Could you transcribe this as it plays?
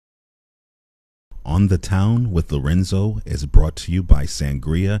On the Town with Lorenzo is brought to you by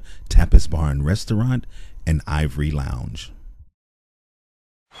Sangria, Tapas Bar and Restaurant, and Ivory Lounge.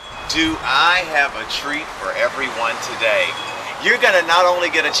 Do I have a treat for everyone today? You're going to not only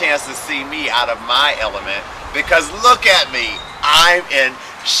get a chance to see me out of my element, because look at me. I'm in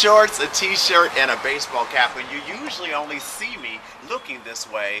shorts, a t-shirt, and a baseball cap, and you usually only see me looking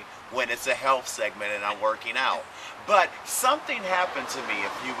this way when it's a health segment and I'm working out. But something happened to me a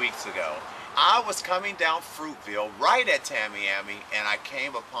few weeks ago. I was coming down Fruitville right at Tamiami, and I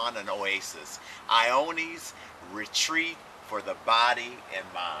came upon an oasis. Ione's Retreat for the Body and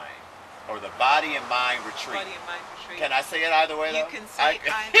Mind. Or the Body and Mind Retreat. Body and Mind Retreat. Can I say it either way, though? You can say it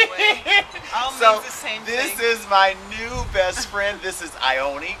either way. All so means the same this thing. is my new best friend. This is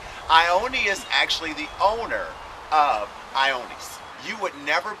Ione. Ione is actually the owner of Ione's. You would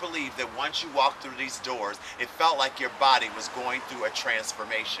never believe that once you walked through these doors, it felt like your body was going through a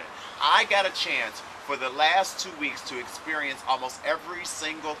transformation. I got a chance for the last 2 weeks to experience almost every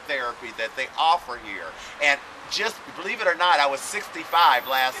single therapy that they offer here. And just believe it or not, I was 65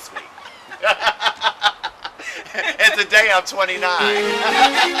 last week. And today I'm 29.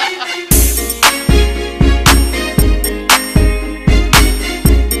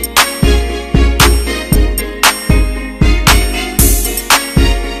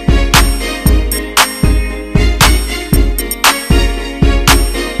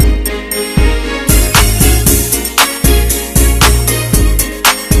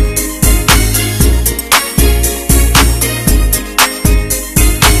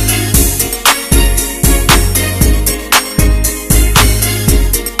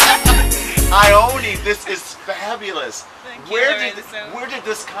 Ione, this is fabulous. Thank you, Where did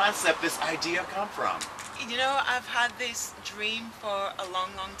this concept, this idea come from? You know, I've had this dream for a long,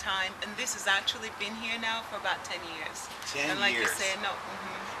 long time, and this has actually been here now for about 10 years. 10 and like years. you said, no.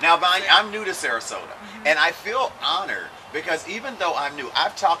 Now, I'm new to Sarasota, and I feel honored because even though I'm new,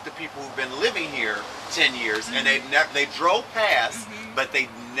 I've talked to people who've been living here 10 years, and they drove past, but they've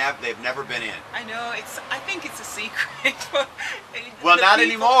never been in. I know, I think it's a secret. Well, not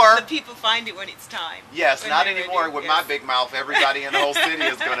anymore. The people find it when it's time. Yes, not anymore. With my big mouth, everybody in the whole city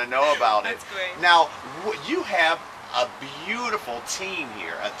is going to know about it. That's great. Now, you have a beautiful team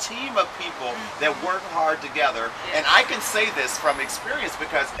here, a team of people that work hard together. Yes. And I can say this from experience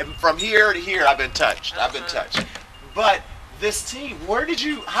because from here to here, I've been touched. I've been touched. But this team,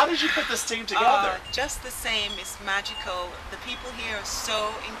 how did you put this team together? Just the same, it's magical. The people here are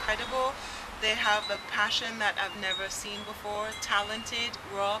so incredible. They have a passion that I've never seen before, talented,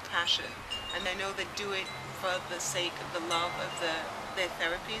 raw passion. And I know they do it for the sake of the love of their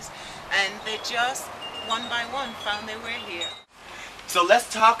therapies. And they just, one by one, found their way here. So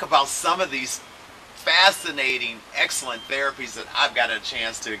let's talk about some of these fascinating, excellent therapies that I've got a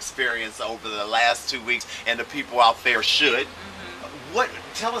chance to experience over the last 2 weeks, and the people out there should.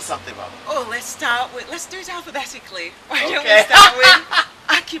 Tell us something about them. Oh, let's do it alphabetically. Why Okay. don't we start with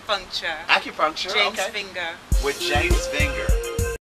acupuncture? Acupuncture, James okay. Finger. With James Finger.